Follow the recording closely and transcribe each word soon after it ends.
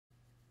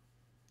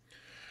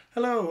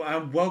Hello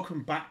and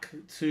welcome back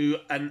to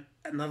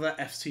another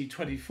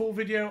FC24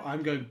 video.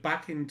 I'm going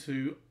back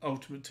into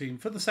Ultimate Team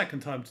for the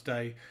second time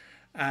today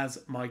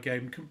as my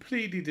game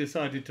completely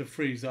decided to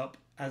freeze up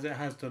as it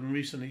has done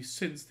recently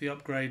since the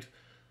upgrade.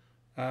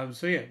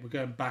 So yeah, we're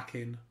going back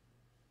in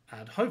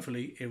and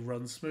hopefully it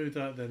runs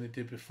smoother than it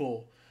did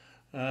before.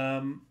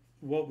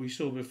 What we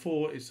saw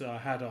before is I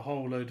had a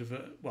whole load of,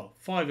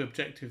 5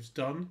 objectives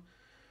done.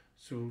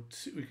 So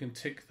we can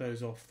tick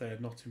those off there,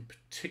 not in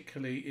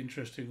particularly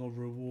interesting or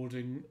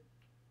rewarding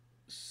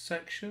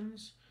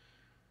sections.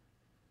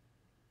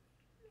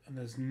 And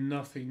there's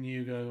nothing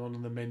new going on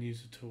in the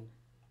menus at all.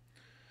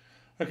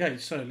 Okay,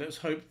 so let's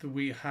hope that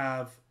we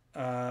have,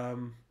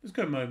 let's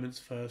go moments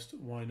first,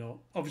 why not?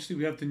 Obviously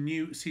we have the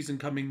new season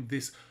coming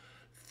this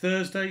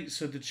Thursday,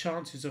 so the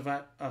chances of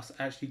us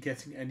actually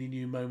getting any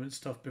new moment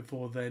stuff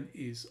before then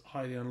is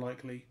highly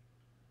unlikely.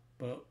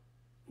 But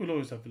we'll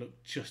always have a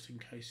look just in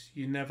case.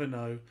 You never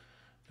know.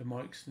 They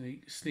might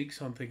sneak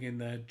something in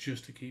there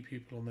just to keep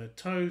people on their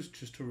toes,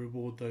 just to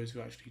reward those who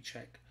actually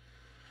check.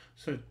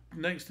 So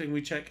next thing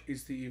we check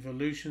is the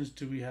evolutions.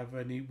 Do we have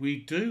any? We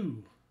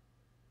do.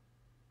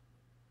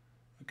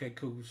 Okay,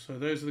 cool. So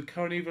those are the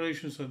current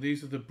evolutions. So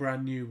these are the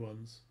brand new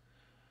ones.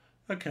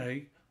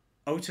 Okay.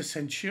 Oh, it's a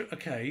Centurion.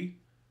 Okay.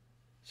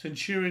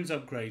 Centurions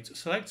upgrades.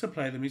 Select a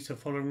player that meets the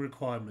following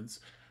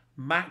requirements.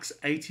 Max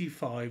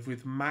 85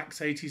 with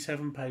max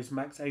 87 pace,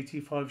 max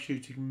 85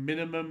 shooting,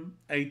 minimum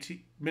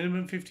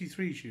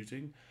 53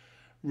 shooting,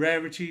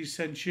 rarity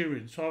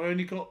Centurion. So I've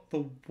only got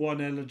the one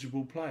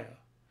eligible player.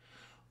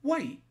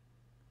 Wait,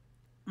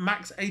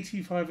 max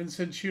 85 in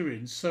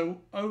Centurion, so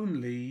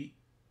only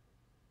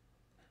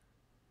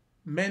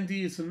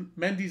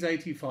Mendy's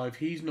 85.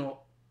 He's not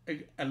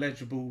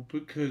eligible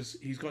because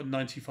he's got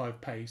 95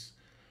 pace.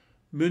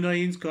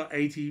 Munain's got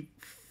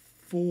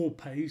 84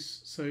 pace,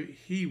 so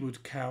he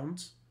would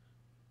count.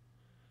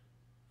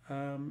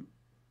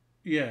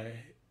 Yeah,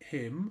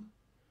 him.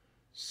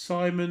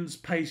 Simon's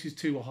pace is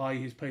too high.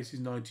 His pace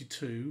is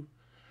 92.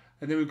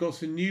 And then we've got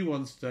some new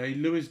ones today.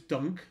 Lewis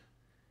Dunk.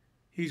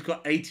 He's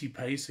got 80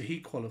 pace, so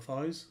he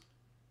qualifies.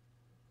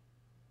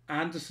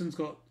 Anderson's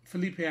got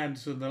Felipe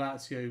Anderson, the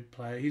Lazio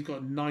player. He's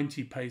got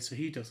 90 pace, so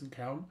he doesn't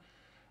count.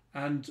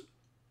 And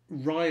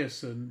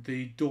Ryerson,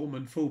 the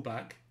Dortmund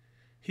fullback,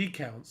 he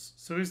counts.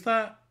 So is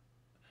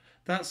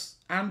that's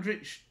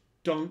Andrich,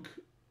 Dunk,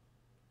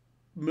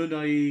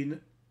 Munain,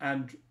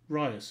 and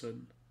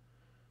Ryerson.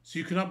 So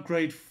you can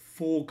upgrade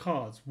 4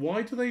 cards.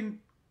 Why did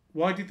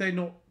they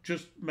not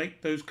just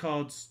make those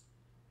cards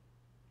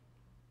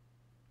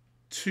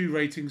 2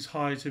 ratings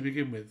higher to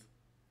begin with?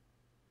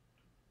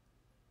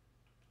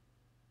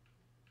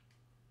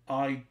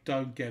 I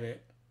don't get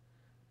it.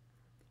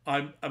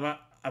 Am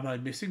I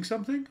missing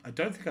something? I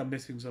don't think I'm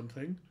missing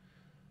something.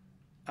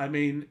 I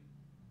mean,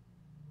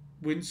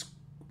 win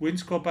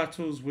squad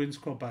battles, win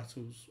squad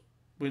battles,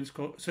 win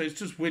squad. So it's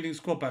just winning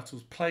squad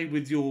battles. Play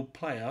with your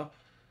player.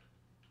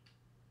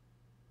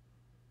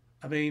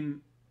 I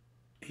mean,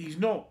 he's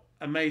not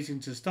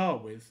amazing to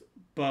start with,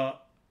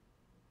 but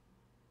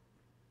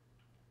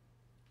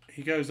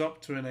he goes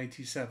up to an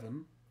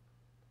 87.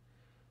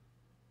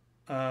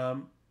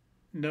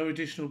 No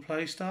additional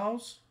play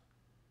styles.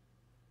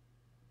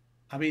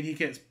 I mean, he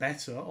gets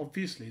better.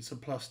 Obviously, it's a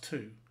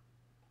 +2,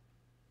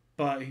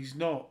 but he's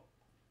not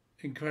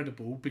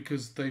incredible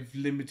because they've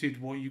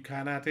limited what you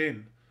can add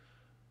in.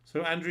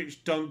 So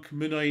Andrich, Dunk,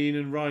 Munain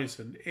and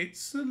Ryerson.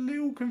 It's a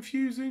little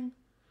confusing.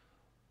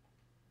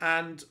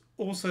 And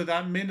also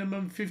that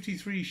minimum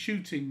 53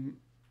 shooting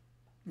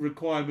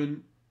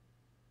requirement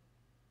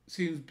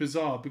seems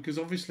bizarre because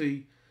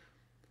obviously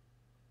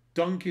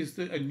Dunk is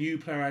a new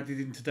player added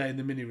in today in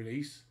the mini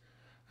release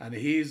and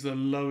he is the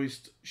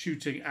lowest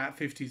shooting at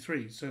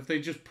 53. So if they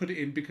just put it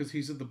in because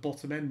he's at the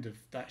bottom end of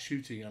that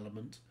shooting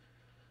element,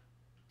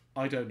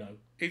 I don't know.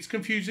 It's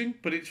confusing,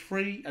 but it's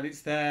free and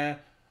it's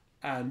there,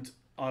 and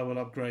I will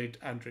upgrade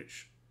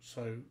Andrich.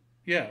 So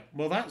yeah,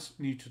 well that's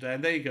new today.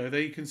 And there you go.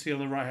 There you can see on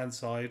the right hand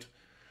side,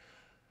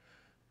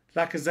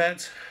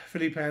 Lacazette,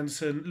 Felipe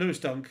Anderson, Lewis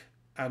Dunk,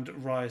 and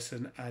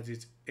Ryerson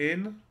added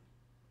in.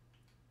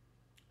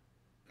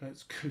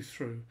 Let's go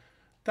through.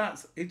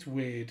 It's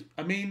weird.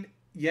 I mean,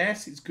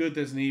 yes, it's good.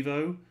 There's an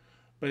Evo,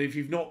 but if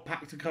you've not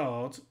packed a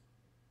card,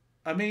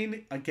 I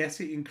mean, I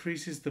guess it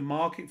increases the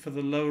market for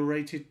the lower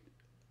rated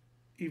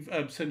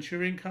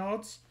Centurion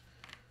cards,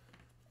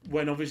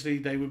 when obviously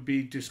they would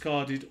be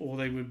discarded or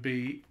they would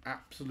be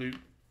absolute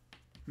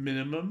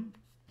minimum.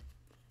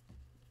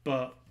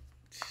 But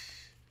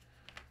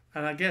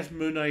and I guess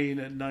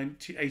Munain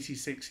at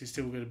 86 is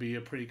still going to be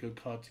a pretty good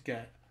card to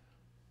get.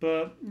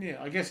 But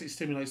yeah, I guess it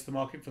stimulates the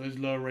market for those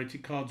lower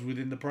rated cards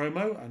within the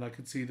promo, and I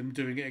could see them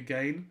doing it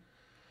again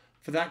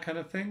for that kind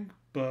of thing.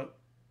 But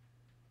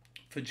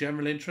for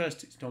general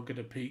interest, it's not going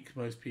to pique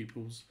most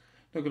people's.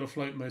 Not going to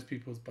float most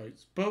people's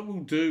boats. But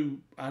we'll do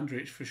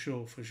Andrich for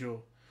sure, for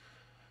sure.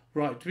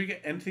 Right, do we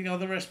get anything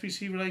other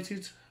SPC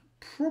related?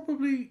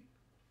 Probably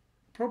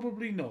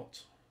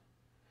not.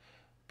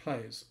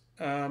 Players.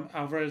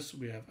 Alvarez,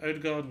 we have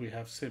Odegaard, we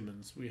have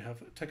Simmons. We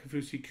have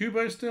Takefusi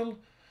Kubo still.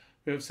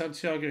 We have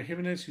Santiago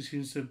Jimenez, who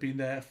seems to have been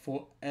there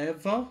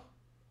forever.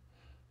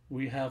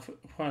 We have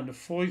Juan de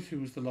Foyth, who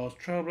was the last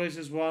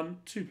Trailblazers one.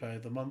 2 Player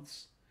of the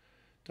Months.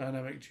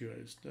 Dynamic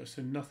duos.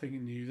 So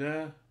nothing new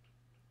there.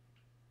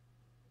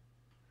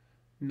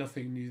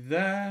 Nothing new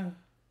there.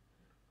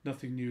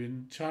 Nothing new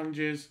in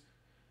challenges.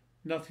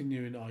 Nothing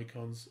new in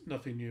icons.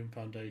 Nothing new in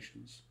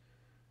foundations.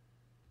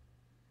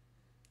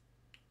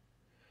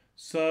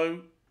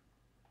 So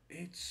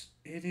it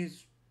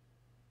is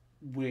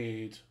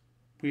weird.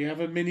 We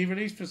have a mini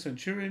release for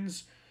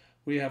Centurions.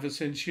 We have a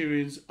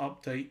Centurions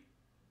update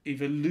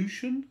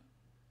Evolution.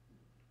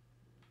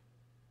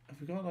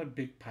 Have we got like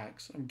big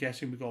packs? I'm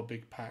guessing we got a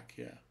big pack,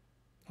 yeah.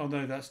 Oh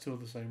no, that's still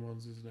the same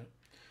ones, isn't it?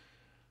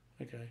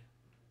 Okay.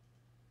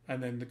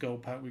 And then the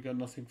gold pack we got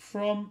nothing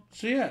from.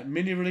 So yeah,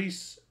 mini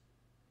release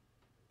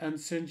and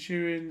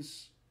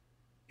Centurions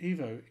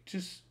Evo. It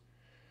just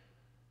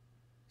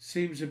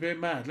seems a bit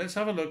mad. Let's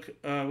have a look.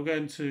 We're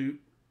going to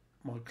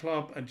my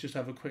club and just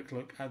have a quick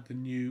look at the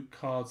new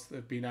cards that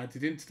have been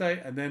added in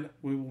today, and then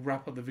we will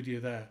wrap up the video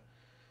there.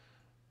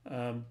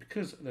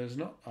 Because there's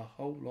not a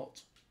whole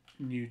lot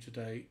new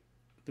today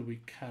that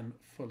we can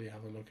fully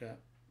have a look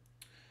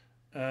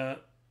at.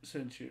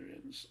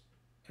 Centurions.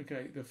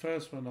 Okay, the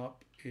first one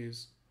up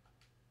is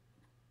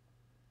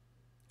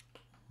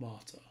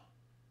Marta.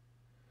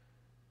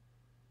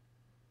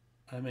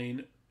 I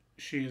mean,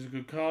 she is a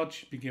good card.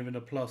 She's been given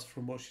a plus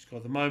from what she's got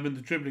at the moment.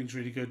 The dribbling's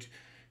really good.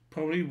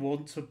 Probably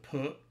want to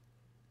put...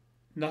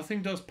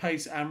 Nothing does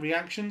pace and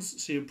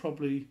reactions, so you'll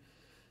probably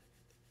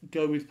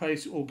go with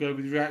pace or go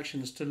with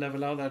reactions to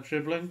level out that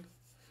dribbling.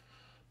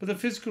 But the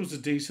physicals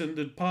are decent.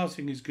 The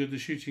passing is good. The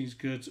shooting is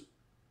good.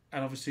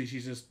 And obviously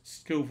she's a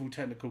skillful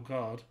technical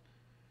card.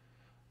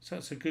 So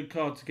that's a good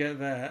card to get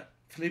there.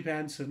 Felipe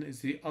is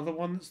the other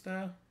one that's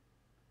there.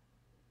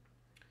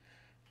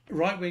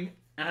 Right wing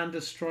and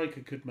a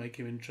striker could make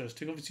him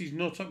interesting. Obviously he's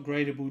not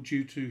upgradable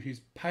due to his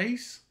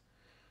pace.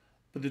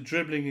 But the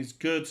dribbling is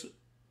good.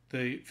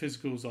 The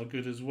physicals are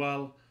good as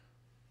well.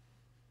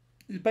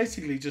 It's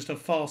basically just a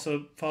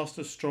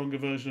faster, stronger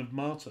version of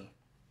Marta.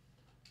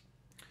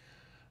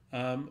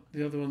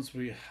 The other ones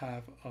we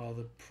have are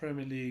the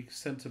Premier League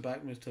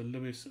centre-back, Mr.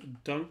 Lewis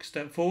Dunk.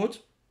 Step forward.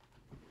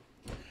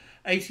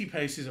 80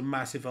 pace is a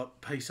massive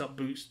pace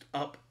boost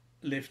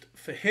uplift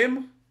for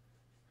him.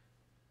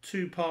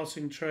 2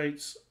 passing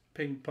traits,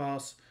 ping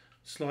pass,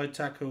 slide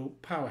tackle,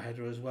 power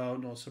header as well,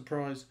 not a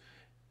surprise.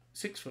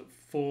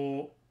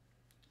 6'4",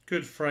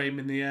 good frame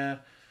in the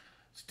air.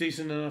 It's a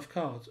decent enough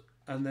card.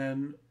 And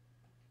then,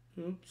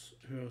 oops,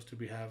 who else do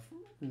we have?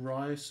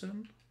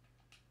 Ryerson.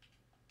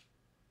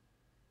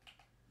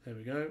 There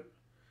we go.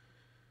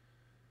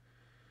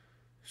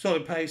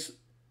 Solid pace,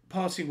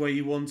 passing where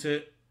you want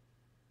it.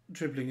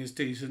 Dribbling is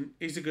decent.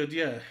 He's a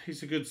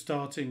good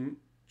starting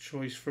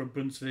choice for a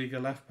Bundesliga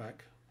left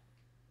back.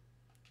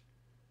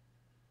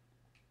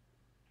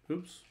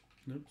 Oops.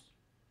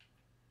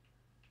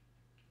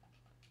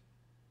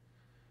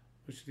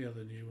 Which are the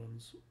other new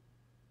ones?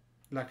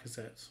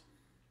 Lacazette.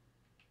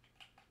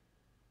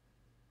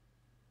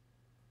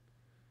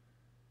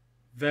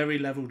 Very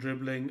level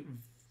dribbling,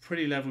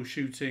 pretty level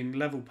shooting,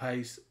 level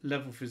pace,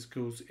 level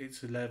physicals.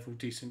 It's a level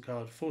decent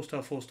card.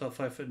 4-star,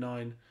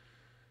 5'9".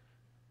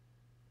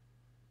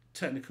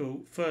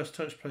 Technical, first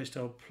touch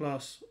playstyle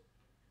plus.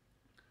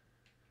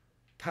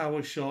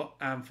 Power shot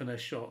and finesse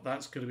shot.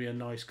 That's going to be a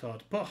nice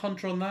card. Put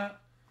Hunter on that.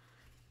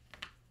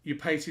 Your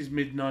pace is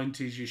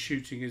mid-90s. Your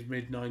shooting is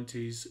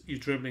mid-90s. Your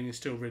dribbling is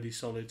still really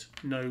solid.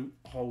 No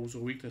holes or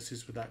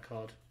weaknesses with that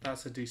card.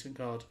 That's a decent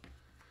card.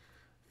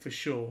 For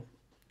sure.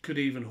 Could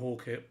even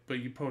hawk it, but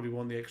you probably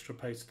want the extra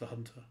pace of the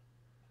Hunter.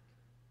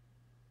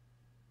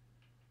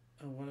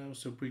 And what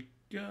else have we...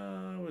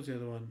 where's the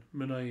other one?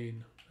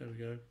 Munayin. There we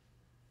go.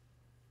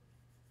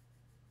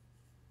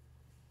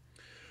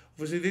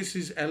 Obviously, this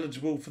is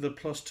eligible for the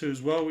 +2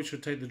 as well, which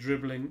would take the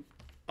dribbling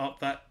up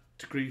that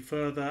degree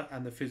further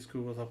and the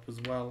physical up as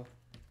well.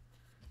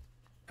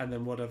 And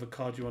then whatever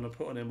card you want to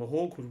put on him, a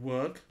hawk would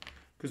work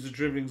because the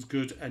dribbling's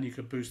good and you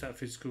could boost that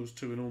physicals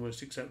to an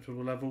almost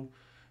acceptable level.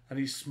 And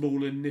he's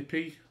small and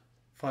nippy,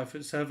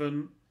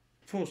 5'7",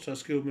 4-star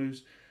skill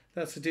moves.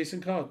 That's a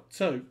decent card.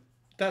 So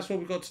that's what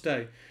we got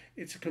today.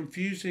 It's a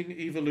confusing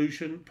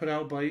evolution put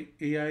out by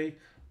EA,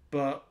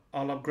 but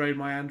I'll upgrade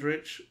my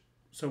Andrich,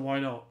 so why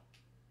not?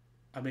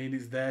 I mean,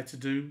 it's there to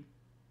do.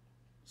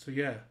 So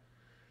yeah,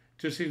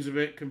 just seems a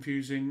bit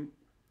confusing.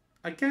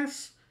 I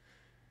guess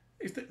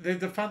it's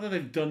the fact that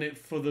they've done it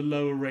for the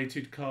lower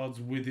rated cards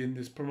within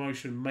this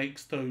promotion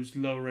makes those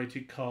lower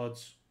rated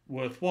cards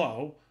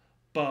worthwhile.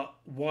 But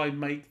why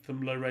make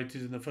them low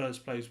rated in the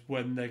first place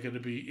when they're going to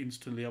be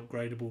instantly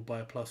upgradable by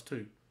a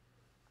 +2?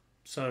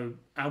 So,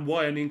 and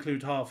why only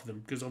include half of them?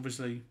 Because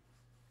obviously,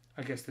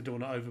 I guess they don't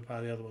want to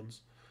overpower the other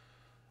ones.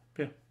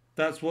 But yeah.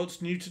 That's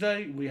what's new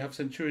today. We have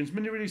Centurions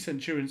mini release,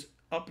 Centurions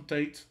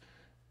update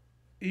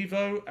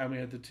Evo, and we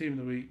had the team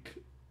of the week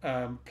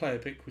player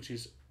pick, which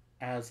is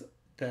as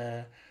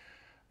there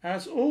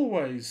as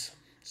always.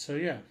 So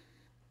yeah.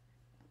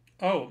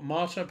 Oh,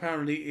 Marta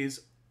apparently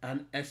is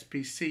an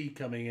SPC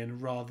coming in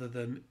rather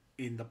than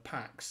in the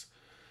packs.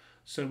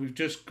 So we've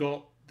just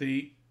got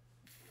the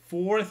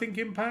 4, I think,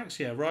 in packs.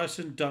 Yeah,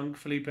 Ryerson, Dunk,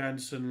 Felipe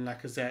Anderson,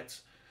 Lacazette.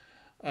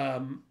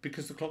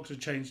 Because the clocks have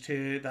changed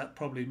here, that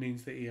probably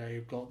means that EA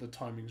have got the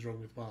timings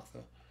wrong with Martha.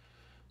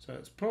 So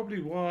that's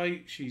probably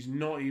why she's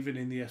not even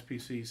in the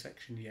SPC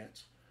section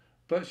yet.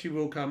 But she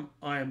will come.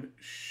 I am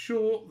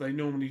sure they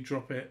normally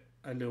drop it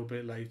a little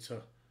bit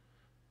later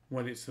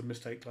when it's a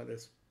mistake like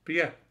this. But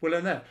yeah, we'll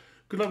end there.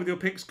 Good luck with your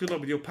picks. Good luck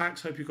with your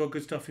packs. Hope you got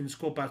good stuff in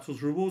squad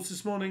battles rewards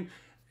this morning.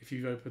 If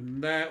you've opened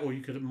them there, or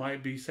you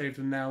might be saved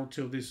them now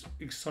till this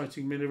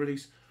exciting mini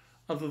release.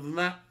 Other than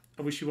that,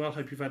 I wish you well.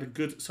 Hope you've had a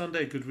good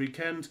Sunday, a good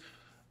weekend.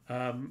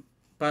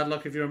 Bad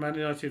luck if you're a Man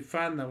United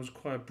fan. That was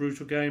quite a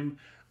brutal game.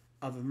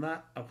 Other than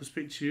that, I will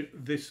speak to you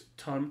this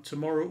time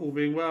tomorrow, all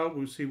being well.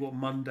 We'll see what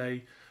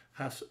Monday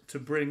has to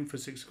bring for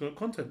 6 o'clock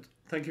content.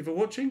 Thank you for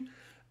watching.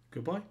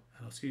 Goodbye,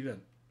 and I'll see you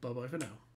then. Bye-bye for now.